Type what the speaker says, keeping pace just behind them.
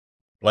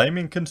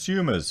Blaming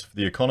consumers for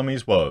the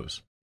economy's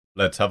woes.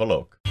 Let's have a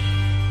look.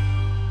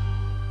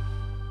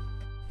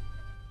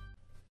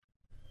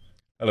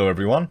 Hello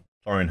everyone,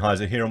 Florian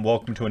Heiser here and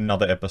welcome to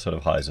another episode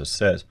of Heiser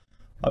Says.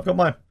 I've got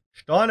my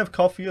stein of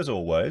coffee as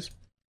always,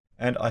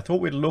 and I thought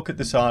we'd look at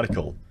this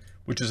article,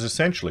 which is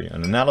essentially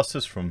an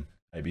analysis from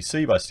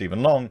ABC by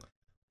Stephen Long,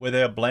 where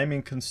they are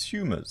blaming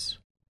consumers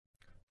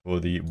for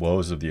the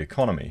woes of the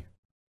economy.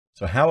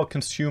 So how a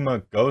consumer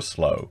goes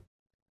slow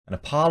and a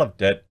pile of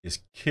debt is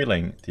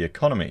killing the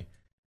economy.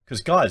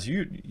 Because guys,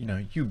 you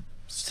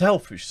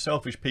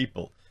selfish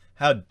people,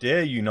 how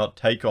dare you not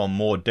take on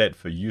more debt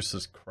for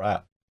useless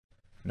crap?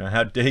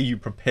 How dare you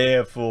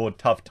prepare for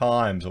tough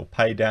times or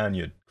pay down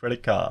your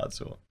credit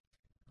cards? Or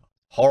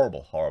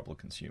horrible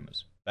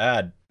consumers.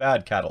 Bad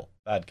cattle.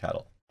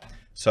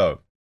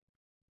 So,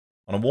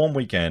 on a warm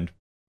weekend,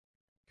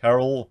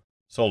 Carol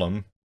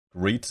Solom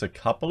greets a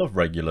couple of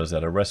regulars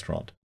at a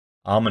restaurant,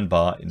 Almond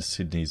Bar in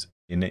Sydney's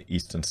inner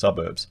eastern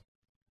suburbs.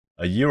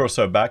 A year or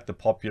so back, the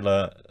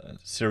popular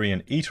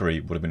Syrian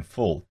eatery would have been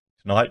full.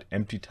 Tonight,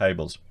 empty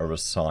tables are a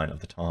sign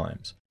of the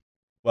times.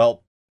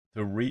 Well,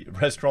 the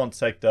restaurant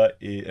sector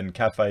and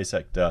cafe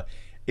sector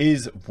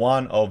is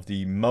one of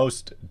the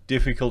most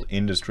difficult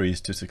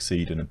industries to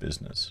succeed in a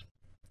business.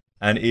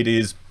 And it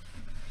is,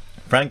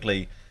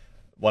 frankly,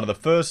 one of the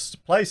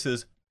first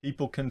places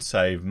people can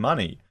save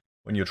money.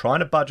 When you're trying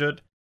to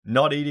budget,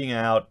 not eating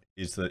out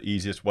is the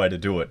easiest way to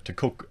do it. To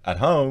cook at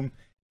home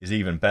is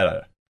even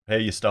better. Prepare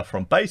your stuff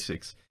from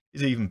basics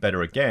is even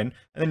better again.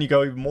 And then you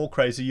go even more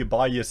crazy, you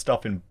buy your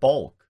stuff in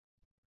bulk.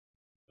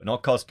 But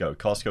not Costco.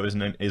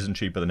 Costco isn't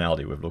cheaper than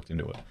Aldi. We've looked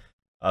into it.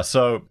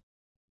 So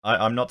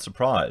I'm not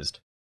surprised.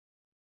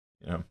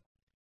 And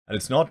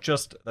it's not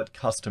just that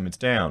custom is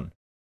down.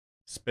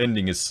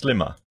 Spending is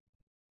slimmer,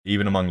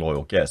 even among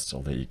loyal guests.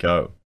 Oh, there you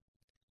go.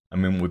 I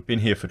mean, we've been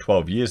here for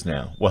 12 years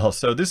now. Well,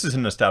 so this is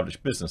an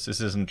established business. This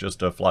isn't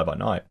just a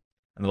fly-by-night.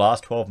 And the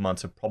last 12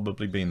 months have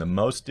probably been the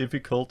most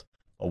difficult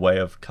a way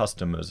of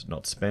customers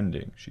not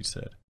spending, she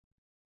said.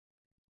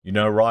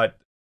 Rather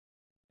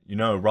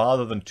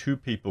than two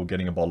people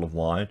getting a bottle of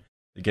wine,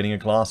 they're getting a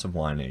glass of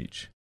wine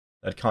each.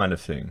 That kind of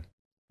thing.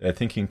 They're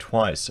thinking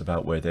twice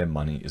about where their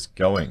money is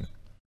going.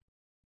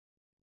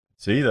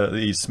 See,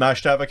 the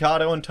smashed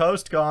avocado and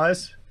toast,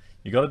 guys.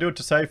 You got to do it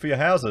to save for your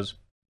houses.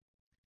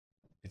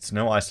 It's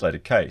no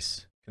isolated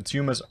case.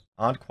 Consumers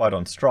aren't quite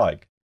on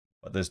strike,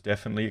 but there's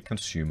definitely a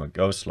consumer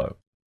go slow.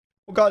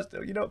 Well, guys,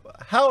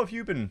 how have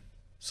you been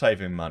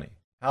saving money?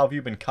 How have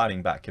you been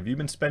cutting back? Have you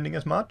been spending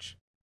as much?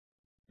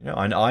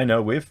 I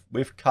know we've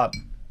cut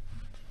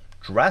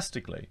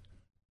drastically.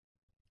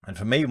 And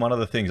for me, one of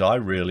the things I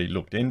really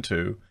looked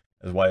into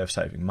as a way of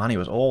saving money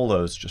was all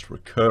those just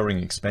recurring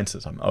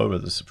expenses. I'm over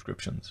the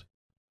subscriptions.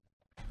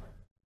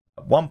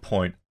 At one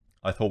point,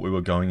 I thought we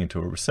were going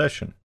into a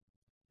recession.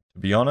 To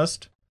be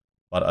honest,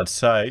 but I'd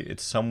say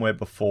it's somewhere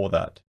before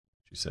that,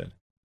 she said.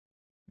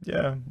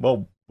 Yeah,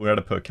 well, we're at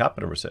a per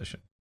capita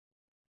recession.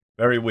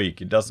 Very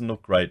weak. It doesn't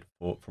look great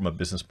from a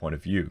business point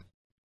of view.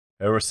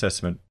 Her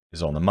assessment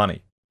is on the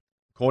money.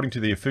 According to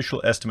the official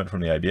estimate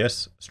from the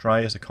ABS,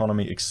 Australia's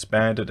economy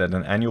expanded at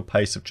an annual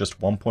pace of just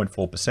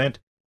 1.4% in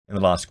the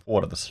last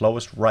quarter, the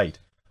slowest rate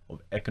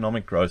of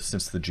economic growth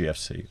since the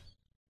GFC.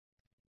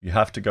 You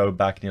have to go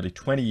back nearly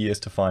 20 years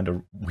to find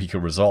a weaker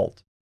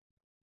result.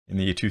 In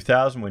the year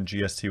 2000, when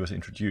GST was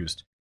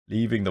introduced,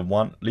 leaving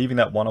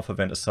that one-off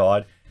event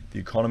aside, the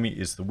economy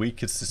is the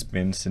weakest it's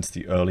been since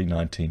the early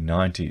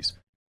 1990s.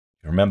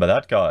 You remember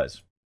that,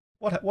 guys?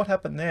 What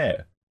happened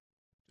there?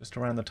 Just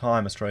around the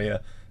time the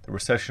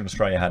recession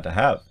Australia had to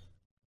have.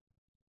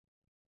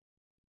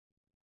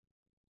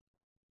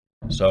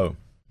 So,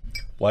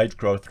 wage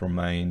growth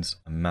remains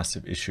a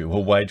massive issue.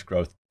 Well, wage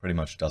growth pretty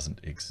much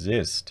doesn't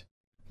exist.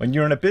 When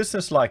you're in a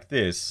business like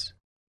this,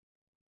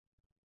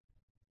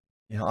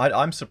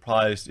 I'm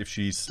surprised if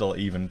she's still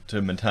even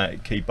to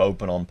keep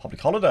open on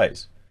public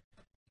holidays,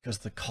 because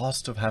the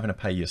cost of having to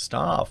pay your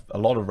staff, a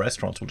lot of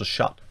restaurants will just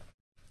shut.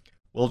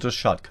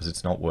 Because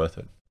it's not worth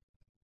it.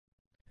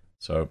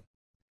 So,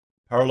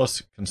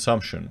 perilous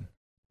consumption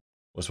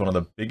was one of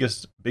the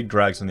big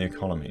drags on the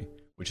economy,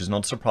 which is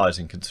not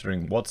surprising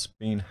considering what's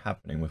been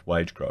happening with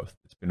wage growth.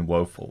 It's been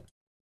woeful.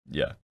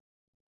 Yeah.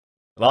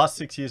 The last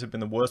 6 years have been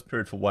the worst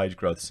period for wage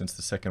growth since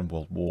the Second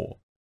World War,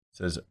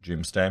 says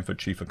Jim Stanford,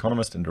 chief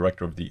economist and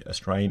director of the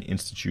Australian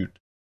Institute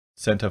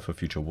Centre for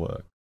Future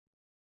Work.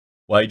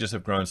 Wages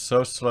have grown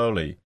so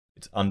slowly,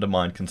 it's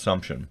undermined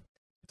consumption,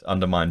 it's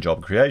undermined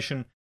job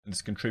creation, and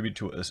it's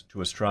contributed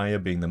to Australia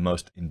being the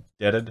most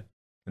indebted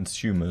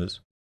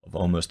consumers of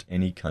almost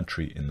any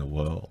country in the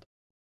world.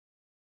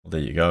 Well, there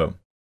you go.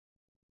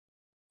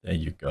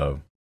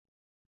 The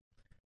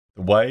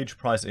wage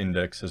price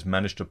index has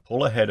managed to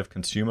pull ahead of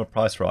consumer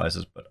price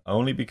rises, but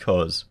only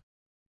because,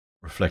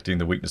 reflecting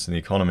the weakness in the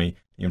economy,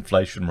 the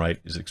inflation rate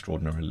is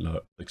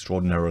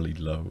extraordinarily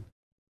low.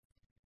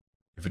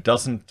 If it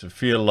doesn't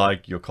feel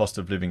like your cost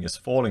of living is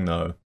falling,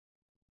 though,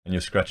 and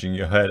you're scratching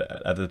your head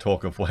at the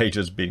talk of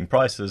wages beating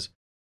prices,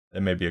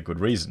 there may be a good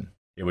reason.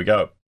 Here we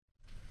go.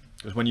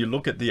 Because when you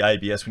look at the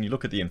ABS, when you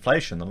look at the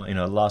inflation, the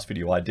last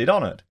video I did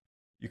on it,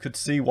 you could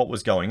see what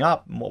was going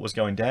up and what was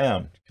going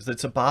down, because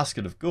it's a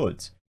basket of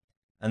goods.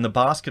 And the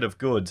basket of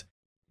goods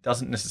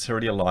doesn't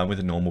necessarily align with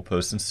a normal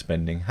person's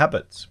spending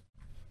habits.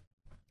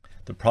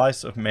 The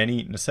price of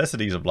many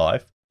necessities of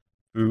life,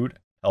 food,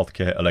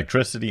 healthcare,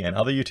 electricity, and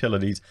other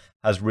utilities,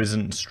 has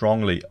risen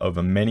strongly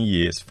over many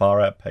years, far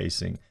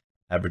outpacing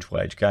average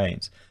wage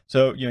gains.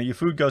 So, your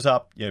food goes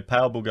up, your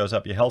power bill goes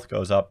up, your health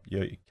goes up,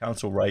 your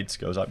council rates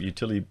goes up, your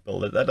utility bill,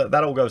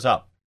 that all goes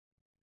up.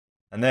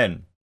 And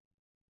then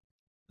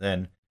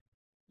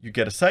you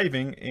get a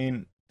saving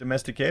in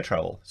domestic air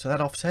travel. So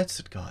that offsets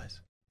it,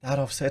 guys. That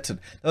offsets it.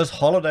 Those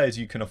holidays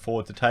you can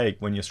afford to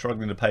take when you're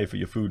struggling to pay for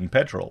your food and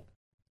petrol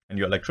and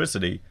your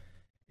electricity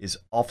is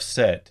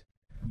offset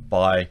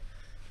by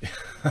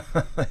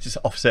just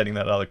offsetting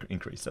that other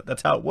increase.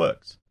 That's how it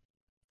works.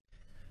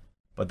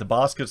 But the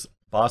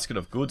basket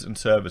of goods and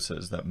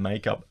services that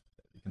make up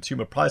the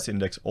consumer price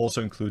index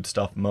also includes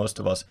stuff most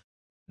of us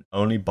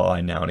only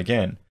buy now and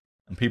again,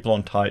 and people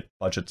on tight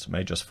budgets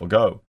may just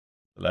forgo.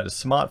 The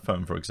latest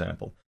smartphone, for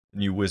example, the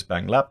new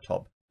whiz-bang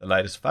laptop, the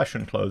latest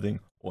fashion clothing,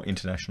 or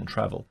international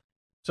travel.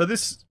 So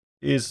this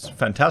is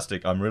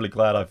fantastic. I'm really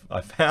glad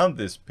I found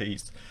this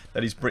piece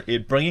that is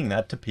bringing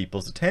that to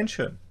people's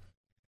attention.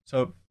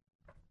 So,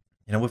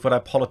 we've got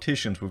our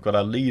politicians, we've got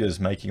our leaders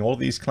making all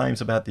these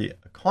claims about the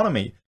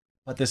economy,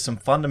 but there's some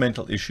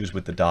fundamental issues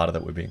with the data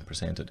that we're being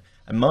presented.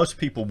 And most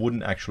people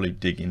wouldn't actually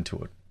dig into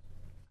it.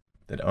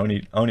 They'd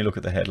only look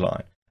at the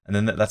headline. And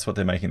then that's what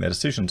they're making their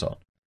decisions on.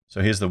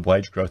 So here's the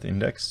wage growth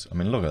index. I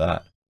mean, look at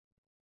that.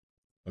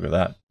 Look at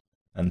that.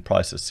 And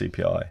prices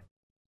CPI.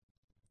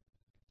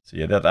 So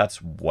yeah,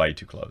 that's way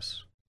too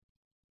close.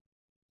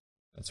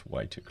 That's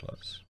way too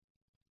close.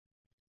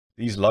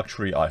 These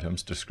luxury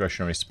items,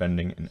 discretionary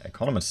spending in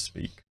economists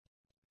speak,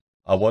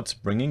 are what's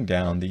bringing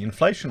down the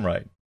inflation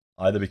rate,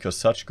 either because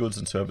such goods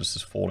and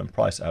services fall in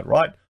price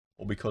outright,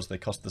 or because they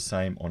cost the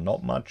same or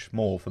not much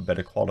more for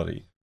better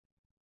quality,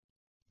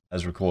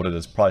 as recorded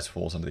as price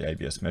falls under the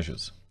ABS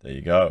measures. There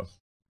you go.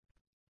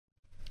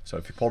 So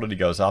if your quality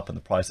goes up and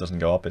the price doesn't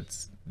go up,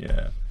 it's,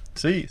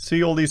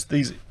 See all these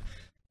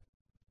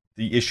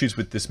the issues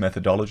with this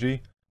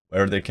methodology,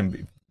 where they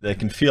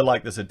can feel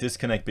like there's a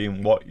disconnect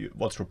between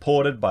what's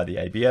reported by the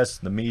ABS,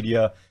 the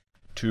media,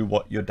 to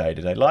what your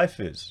day-to-day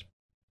life is.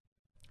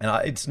 And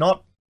it's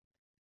not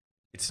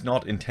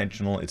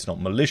intentional, it's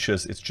not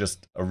malicious, it's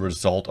just a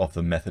result of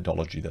the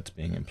methodology that's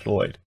being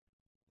employed.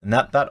 And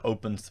that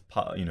opens,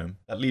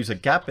 that leaves a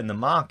gap in the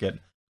market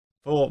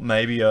for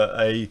maybe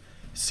a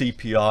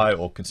CPI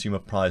or consumer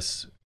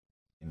price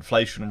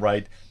inflation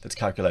rate that's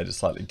calculated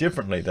slightly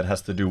differently, that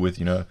has to do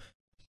with,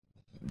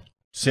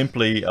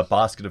 simply a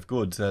basket of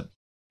goods that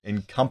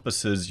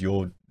encompasses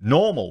your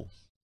normal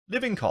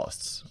living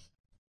costs.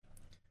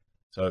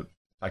 So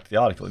back to the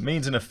article. It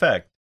means, in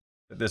effect,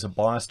 that there's a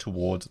bias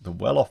towards the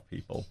well-off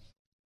people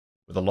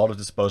with a lot of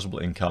disposable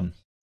income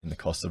in the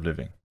cost of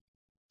living.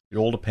 It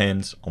all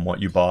depends on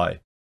what you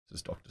buy,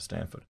 says Dr.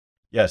 Stanford.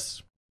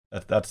 Yes,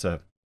 that's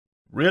a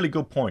really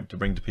good point to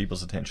bring to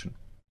people's attention.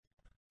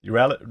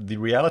 The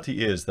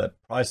reality is that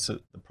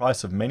the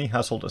price of many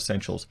household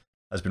essentials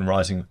has been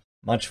rising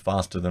much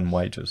faster than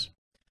wages.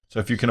 So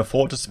if you can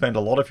afford to spend a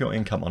lot of your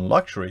income on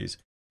luxuries,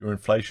 your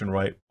inflation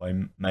rate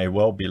may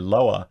well be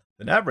lower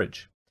than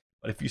average.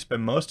 But if you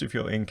spend most of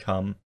your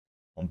income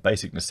on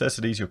basic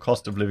necessities, your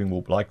cost of living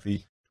will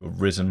likely to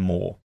have risen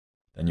more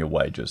than your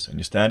wages, and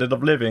your standard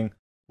of living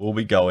will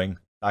be going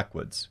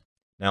backwards.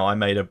 Now, I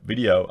made a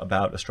video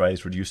about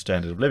Australia's reduced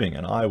standard of living,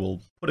 and I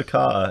will put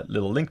a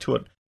little link to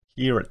it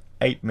here at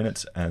 8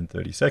 minutes and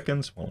 30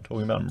 seconds while I'm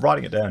talking about it. I'm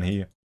writing it down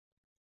here.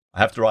 I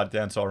have to write it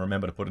down so I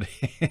remember to put it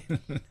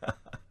in.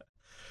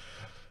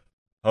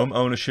 Home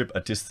ownership,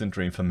 a distant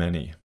dream for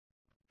many.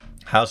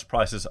 House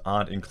prices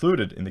aren't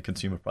included in the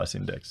consumer price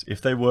index. If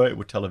they were, it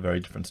would tell a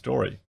very different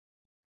story.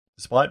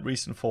 Despite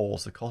recent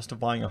falls, the cost of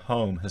buying a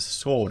home has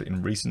soared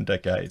in recent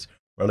decades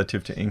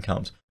relative to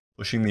incomes,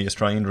 pushing the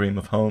Australian dream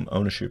of home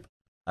ownership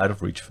out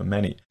of reach for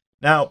many.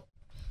 Now,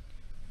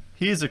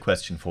 here's a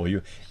question for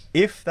you.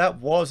 If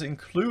that was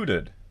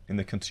included in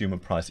the consumer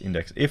price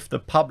index, if the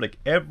public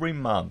every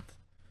month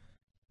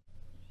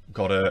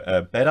got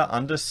a better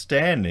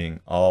understanding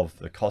of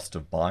the cost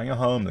of buying a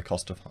home, the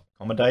cost of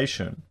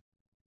accommodation,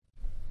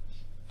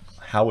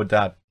 how would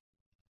that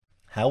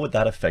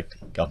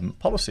affect government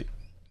policy?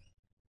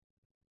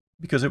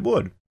 Because it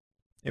would,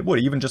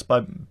 even just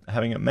by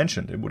having it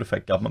mentioned, it would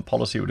affect government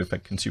policy, it would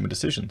affect consumer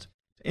decisions.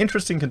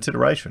 Interesting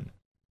consideration.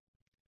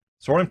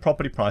 Soaring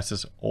property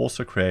prices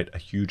also create a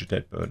huge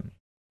debt burden.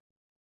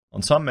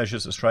 On some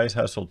measures, Australia's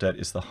household debt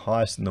is the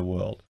highest in the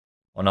world.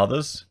 On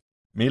others,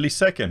 merely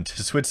second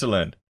to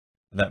Switzerland.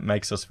 And that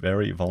makes us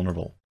very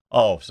vulnerable.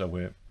 Oh, so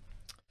we're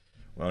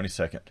only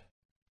second.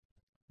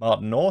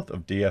 Martin North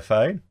of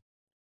DFA,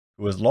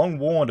 who has long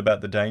warned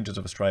about the dangers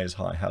of Australia's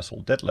high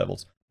household debt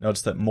levels,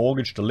 notes that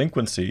mortgage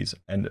delinquencies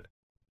and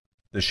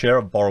the share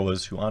of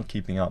borrowers who aren't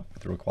keeping up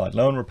with the required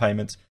loan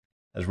repayments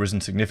has risen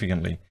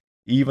significantly,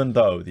 even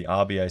though the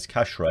RBA's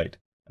cash rate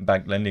and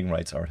bank lending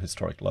rates are at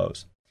historic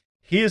lows.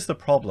 Here's the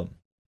problem.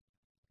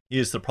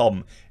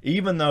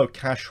 Even though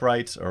cash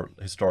rates are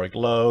at historic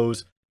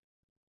lows,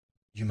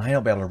 you may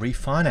not be able to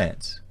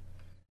refinance.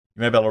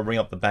 You may be able to ring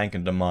up the bank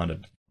and demand a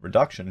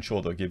reduction.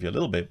 Sure, they'll give you a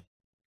little bit,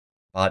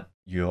 but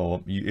if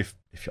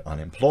you're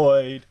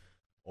unemployed,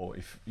 or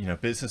if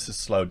businesses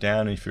slow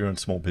down, if you're in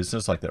small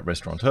business like that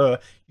restaurateur,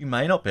 you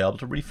may not be able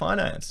to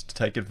refinance to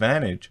take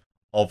advantage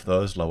of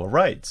those lower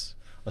rates.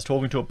 I was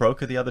talking to a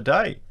broker the other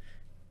day,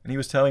 and he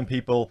was telling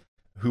people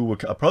who were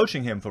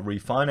approaching him for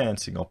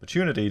refinancing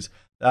opportunities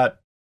that,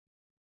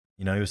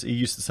 he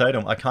used to say to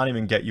them, I can't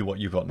even get you what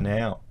you've got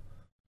now.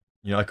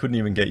 I couldn't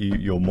even get you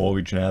your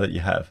mortgage now that you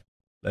have,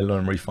 let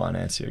alone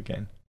refinance you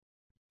again.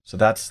 So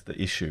that's the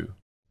issue.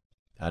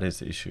 That is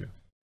the issue.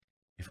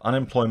 If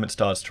unemployment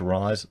starts to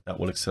rise, that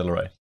will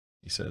accelerate,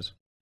 he says.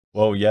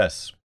 Well,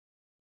 yes.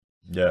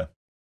 Yeah.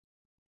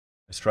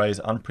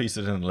 Australia's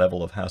unprecedented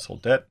level of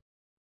household debt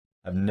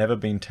have never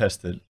been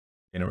tested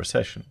in a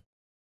recession.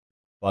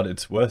 But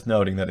it's worth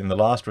noting that in the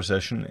last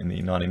recession, in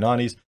the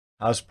 1990s,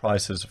 house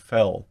prices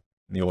fell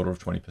in the order of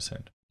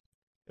 20%.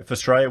 If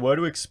Australia were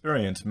to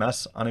experience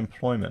mass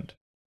unemployment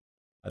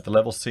at the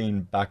level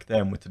seen back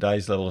then with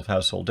today's level of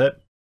household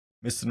debt,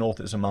 Mr. North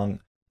is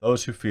among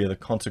those who fear the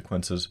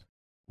consequences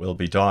will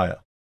be dire.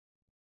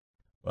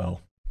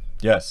 Well,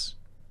 yes.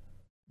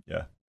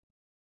 Yeah.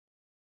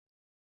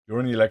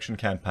 During the election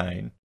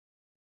campaign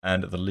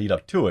and the lead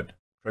up to it,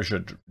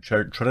 Treasurer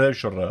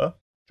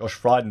Josh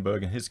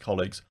Frydenberg and his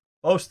colleagues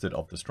boasted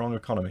of the strong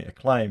economy, a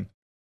claim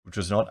which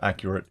was not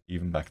accurate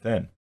even back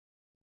then.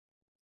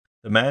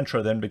 The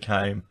mantra then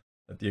became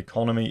that the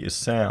economy is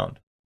sound.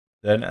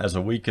 Then, as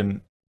a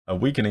weakening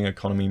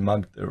economy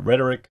mugged the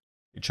rhetoric,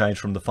 it changed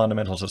from the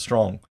fundamentals are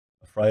strong,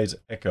 a phrase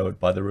echoed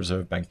by the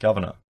Reserve Bank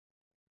governor.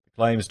 The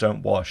claims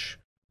don't wash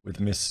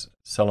with Miss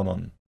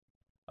Salomon.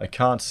 I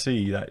can't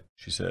see that,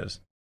 she says.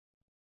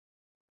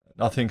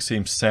 Nothing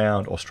seems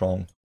sound or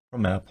strong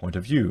from our point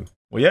of view.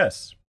 Well,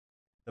 yes,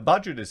 the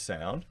budget is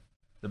sound.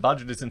 The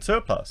budget is in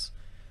surplus.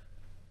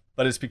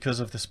 But it's because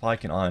of the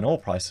spike in iron ore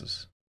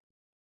prices.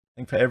 I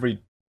think for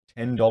every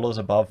 $10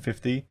 above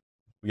 50,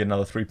 we get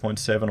another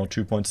 3.7 or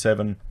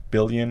 2.7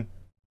 billion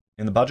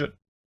in the budget.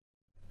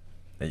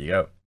 There you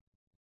go.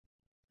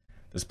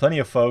 There's plenty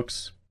of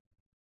folks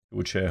who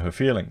would share her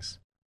feelings.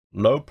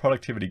 Low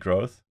productivity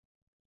growth,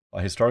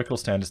 by historical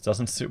standards,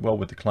 doesn't sit well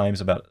with the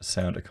claims about a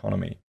sound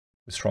economy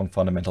with strong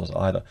fundamentals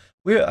either.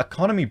 We're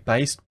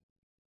economy-based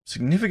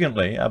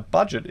significantly. Our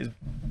budget is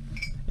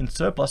in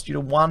surplus due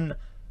to one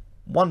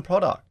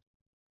product.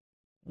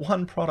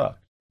 One product.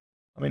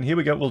 I mean, here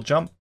we go. We'll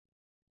jump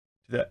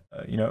to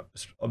the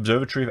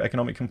Observatory of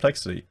Economic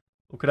Complexity.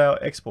 Look at our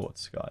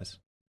exports, guys.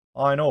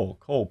 Iron ore,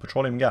 coal,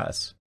 petroleum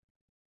gas.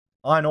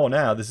 Iron ore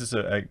now, this is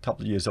a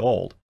couple of years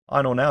old.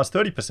 Iron ore now is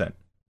 30%.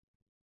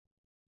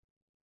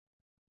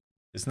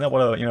 Isn't that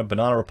what a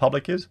Banana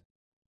Republic is?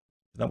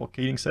 Isn't that what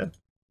Keating said?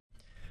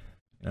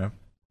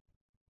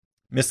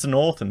 Mr.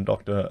 North and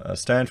Dr.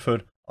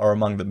 Stanford are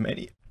among the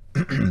many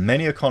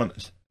many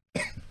economists.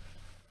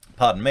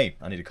 Pardon me,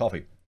 I need a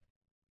coffee.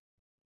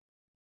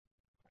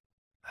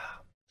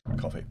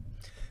 Coffee.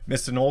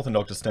 Mr. North and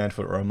Dr.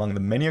 Stanford are among the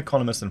many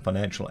economists and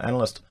financial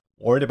analysts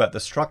worried about the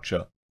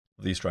structure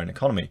of the Australian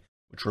economy,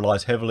 which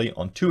relies heavily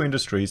on two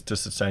industries to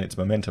sustain its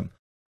momentum: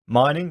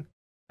 mining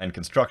and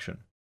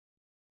construction.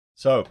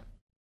 So,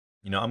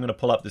 I'm going to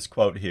pull up this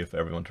quote here for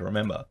everyone to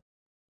remember.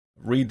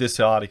 Read this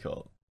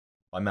article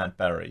by Matt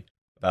Barry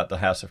about the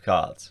House of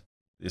Cards.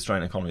 The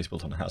Australian economy is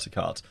built on a house of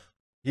cards.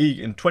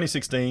 In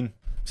 2016,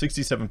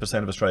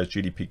 67% of Australia's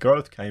GDP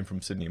growth came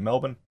from Sydney and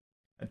Melbourne,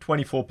 and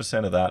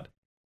 24% of that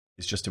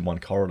is just in one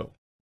corridor.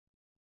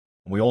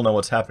 And we all know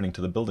what's happening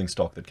to the building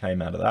stock that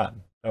came out of that,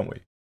 don't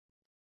we?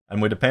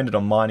 And we're dependent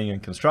on mining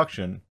and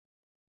construction.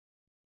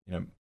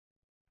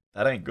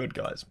 That ain't good,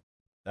 guys.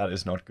 That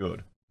is not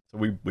good. So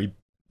we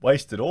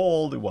wasted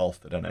all the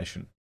wealth that our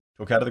nation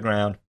took out of the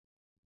ground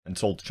and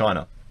sold to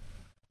China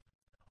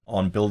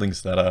on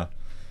buildings that are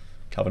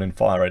covered in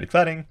fire-rated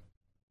cladding,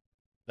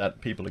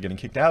 that people are getting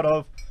kicked out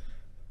of,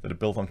 that are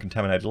built on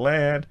contaminated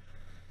land.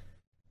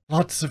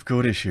 Lots of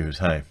good issues,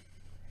 hey?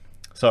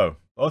 So,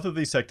 both of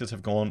these sectors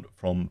have gone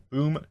from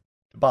boom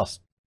to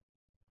bust.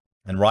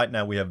 And right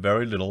now we have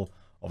very little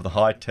of the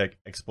high-tech,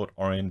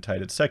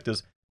 export-orientated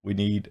sectors we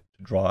need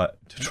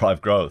to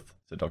drive growth,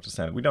 said Dr.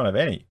 Stanford. We don't have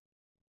any.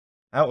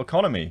 Our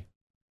economy,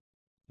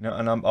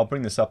 and I'll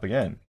bring this up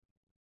again.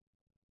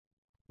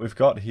 We've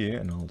got here,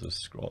 and I'll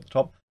just scroll at the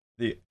top,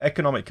 the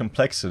economic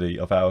complexity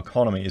of our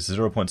economy is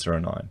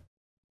 0.09.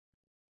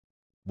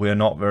 We're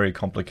not very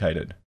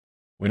complicated.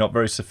 We're not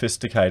very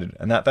sophisticated.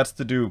 And that's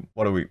to do,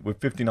 what are we? We're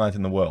 59th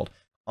in the world.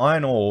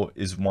 Iron ore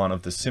is one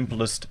of the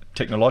simplest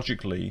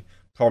technologically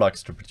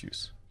products to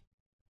produce.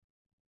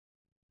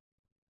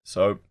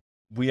 So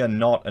we are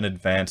not an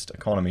advanced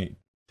economy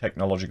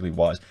technologically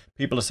wise.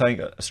 People are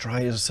saying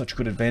Australia is such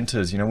good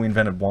inventors. We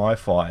invented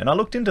Wi-Fi. And I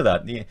looked into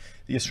that. The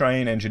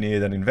Australian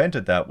engineer that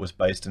invented that was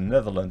based in the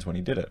Netherlands when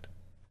he did it.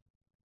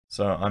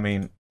 So, I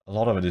mean, a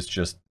lot of it is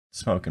just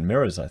smoke and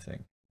mirrors, I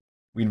think.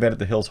 We invented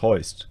the Hills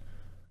hoist.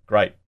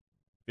 Great.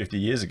 50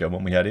 years ago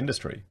when we had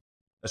industry.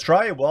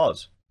 Australia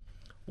was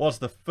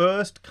the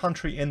first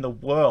country in the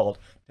world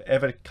to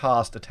ever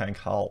cast a tank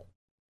hull.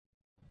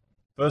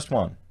 First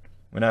one.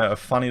 We're now a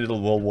funny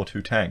little World War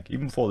II tank.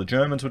 Even before the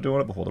Germans were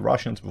doing it, before the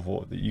Russians,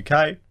 before the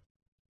UK,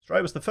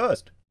 Australia was the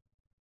first.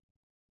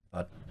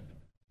 But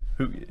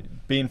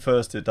being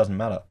first, it doesn't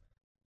matter.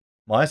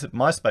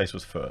 MySpace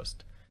was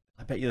first.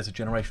 I bet you there's a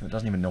generation that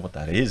doesn't even know what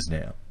that is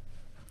now.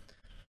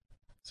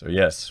 So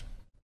yes,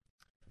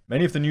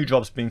 many of the new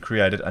jobs being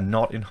created are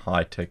not in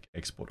high-tech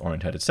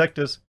export-oriented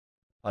sectors,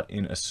 but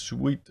in a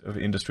suite of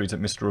industries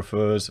that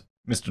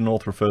Mr.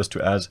 North refers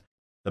to as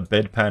the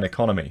bedpan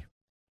economy.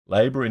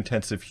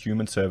 Labour-intensive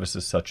human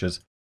services such as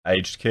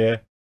aged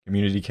care,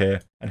 community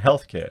care, and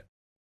healthcare.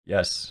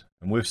 Yes,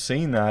 and we've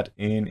seen that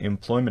in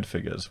employment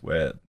figures,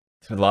 where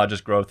the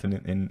largest growth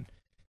in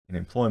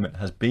employment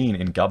has been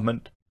in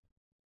government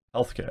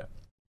healthcare.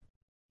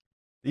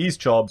 These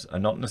jobs are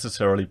not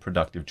necessarily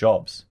productive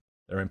jobs.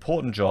 They're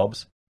important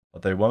jobs,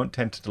 but they won't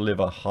tend to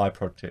deliver high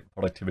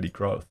productivity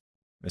growth,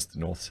 Mr.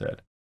 North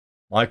said.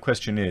 My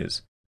question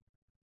is,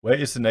 where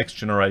is the next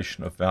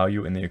generation of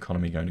value in the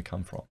economy going to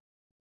come from?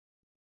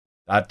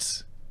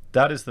 That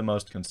is the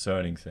most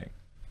concerning thing.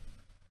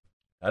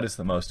 That is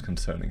the most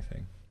concerning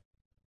thing.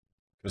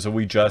 Because are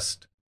we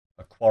just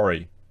a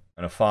quarry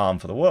and a farm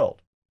for the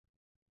world?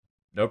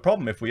 No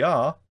problem if we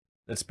are.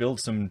 Let's build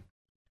some,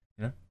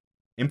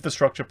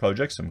 infrastructure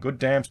projects, some good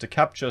dams to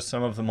capture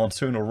some of the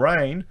monsoonal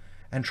rain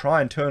and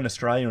try and turn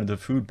Australia into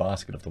the food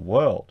basket of the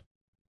world.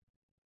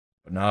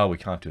 But no, we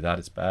can't do that.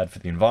 It's bad for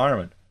the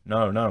environment.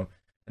 No.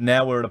 And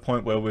now we're at a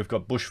point where we've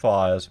got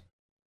bushfires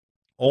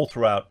all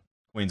throughout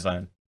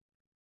Queensland.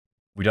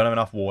 We don't have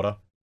enough water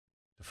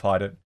to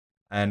fight it.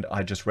 And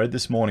I just read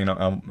this morning,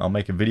 I'll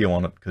make a video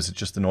on it because it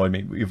just annoyed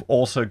me. We've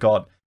also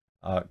got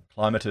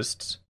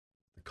climatists.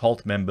 The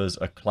cult members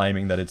are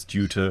claiming that it's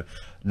due to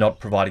not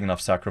providing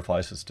enough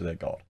sacrifices to their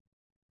god.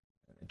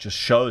 It just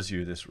shows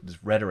you this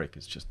rhetoric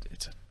is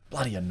it's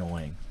bloody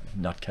annoying.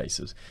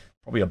 Nutcases.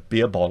 Probably a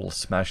beer bottle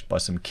smashed by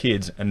some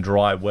kids and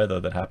dry weather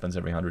that happens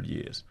every 100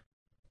 years.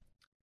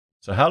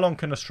 So how long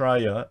can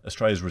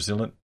Australia's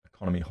resilient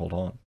economy hold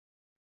on?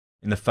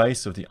 In the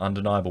face of the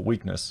undeniable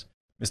weakness,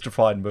 Mr.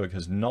 Frydenberg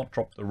has not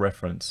dropped the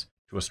reference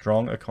to a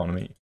strong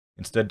economy,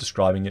 instead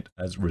describing it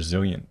as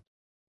resilient.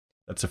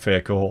 That's a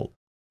fair call.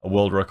 A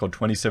world record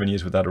 27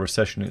 years without a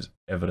recession is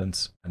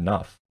evidence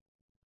enough.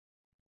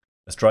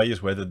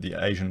 Australia's weathered the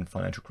Asian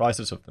financial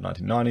crisis of the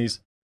 1990s,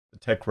 the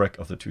tech wreck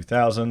of the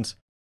 2000s,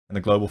 and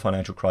the global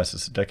financial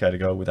crisis a decade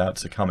ago without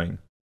succumbing.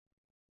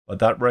 But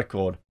that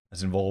record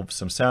has involved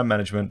some sound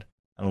management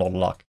and a lot of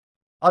luck.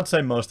 I'd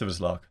say most of it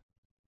is luck.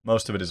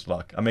 Most of it is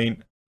luck. I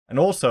mean, and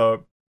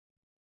also,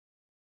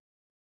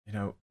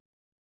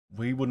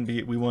 we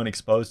weren't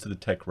exposed to the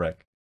tech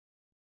wreck.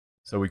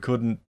 So we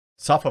couldn't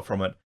suffer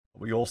from it,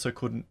 but we also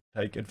couldn't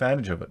take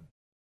advantage of it.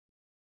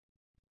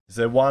 Is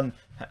there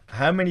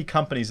how many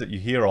companies that you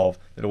hear of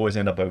that always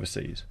end up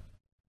overseas?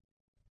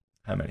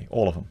 How many?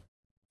 All of them.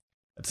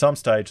 At some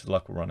stage, the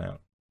luck will run out.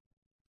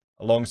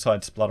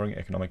 Alongside spluttering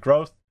economic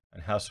growth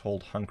and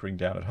household hunkering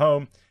down at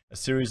home, a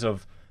series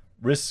of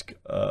risks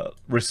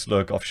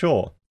lurk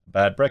offshore.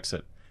 Bad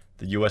Brexit,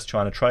 the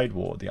US-China trade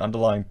war, the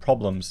underlying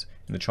problems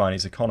in the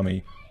Chinese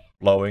economy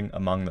blowing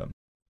among them.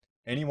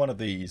 Any one of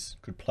these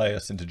could play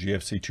us into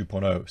GFC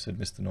 2.0, said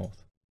Mr.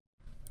 North.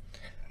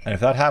 And if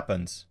that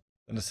happens,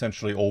 then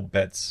essentially all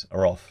bets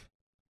are off.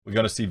 We're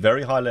going to see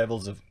very high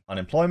levels of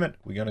unemployment.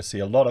 We're going to see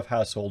a lot of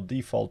household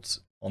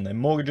defaults on their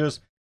mortgages.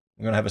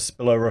 We're going to have a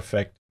spillover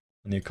effect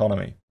on the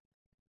economy.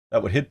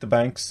 That would hit the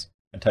banks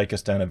and take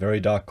us down a very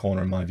dark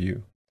corner in my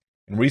view.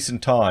 In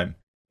recent time,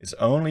 it's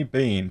only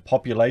been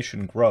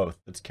population growth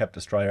that's kept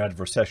Australia out of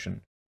recession.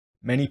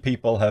 Many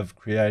people have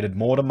created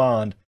more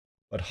demand,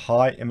 but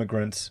high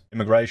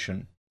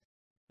immigration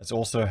has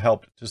also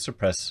helped to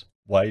suppress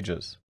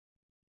wages.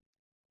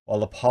 While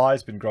the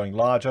pie's been growing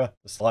larger,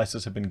 the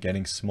slices have been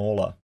getting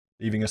smaller,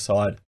 leaving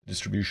aside the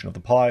distribution of the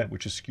pie,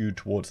 which is skewed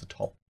towards the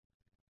top.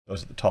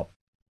 Those at the top.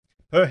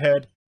 Per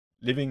head,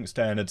 living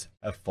standards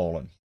have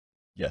fallen.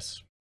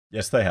 Yes,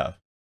 they have.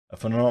 A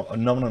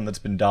phenomenon that's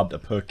been dubbed a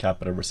per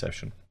capita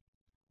recession.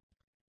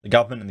 The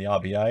government and the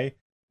RBA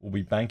will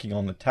be banking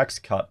on the tax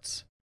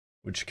cuts,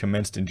 which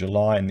commenced in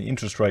July, and the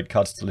interest rate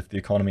cuts to lift the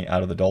economy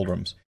out of the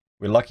doldrums.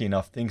 If we're lucky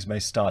enough, things may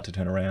start to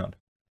turn around.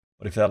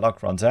 But if that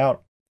luck runs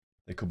out,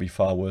 there could be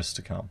far worse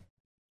to come.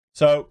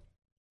 So,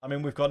 I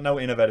mean, we've got no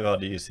innovative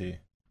ideas here.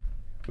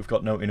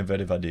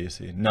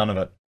 None of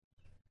it.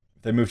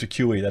 If they move to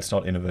QE, that's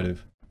not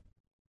innovative.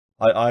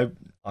 I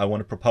want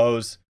to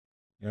propose,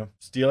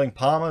 stealing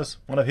Palmer's,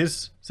 one of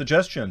his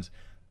suggestions,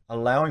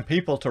 allowing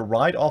people to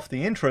write off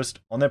the interest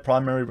on their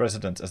primary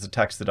residence as a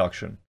tax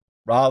deduction,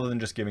 rather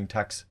than just giving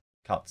tax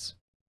cuts.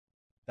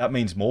 That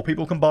means more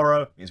people can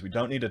borrow, it means we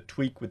don't need to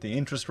tweak with the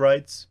interest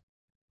rates.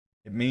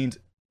 It means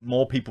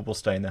more people will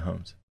stay in their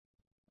homes.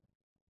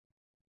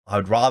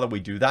 I'd rather we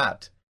do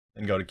that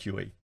than go to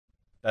QE.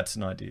 That's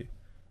an idea.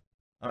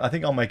 I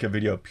think I'll make a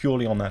video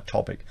purely on that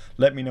topic.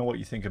 Let me know what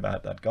you think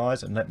about that,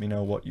 guys, and let me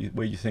know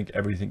where you think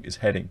everything is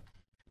heading.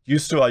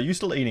 Are you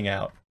still eating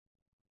out?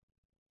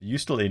 Are you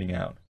still eating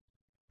out?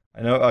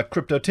 I know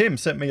Crypto Tim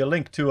sent me a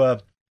link to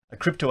a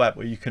crypto app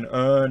where you can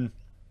earn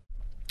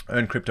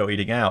crypto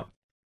eating out.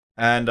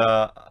 And,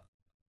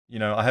 you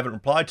know, I haven't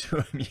replied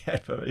to him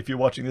yet, but if you're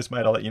watching this,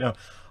 mate, I'll let you know.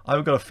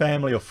 I've got a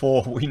family of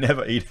 4. We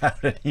never eat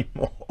out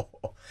anymore.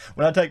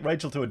 When I take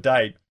Rachel to a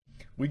date,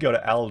 we go to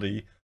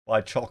Aldi, buy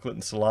chocolate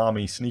and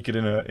salami, sneak it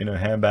in a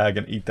handbag,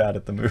 and eat that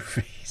at the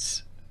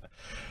movies.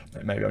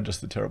 Maybe I'm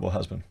just a terrible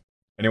husband.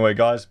 Anyway,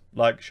 guys,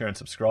 like, share, and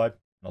subscribe.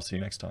 I'll see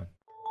you next time.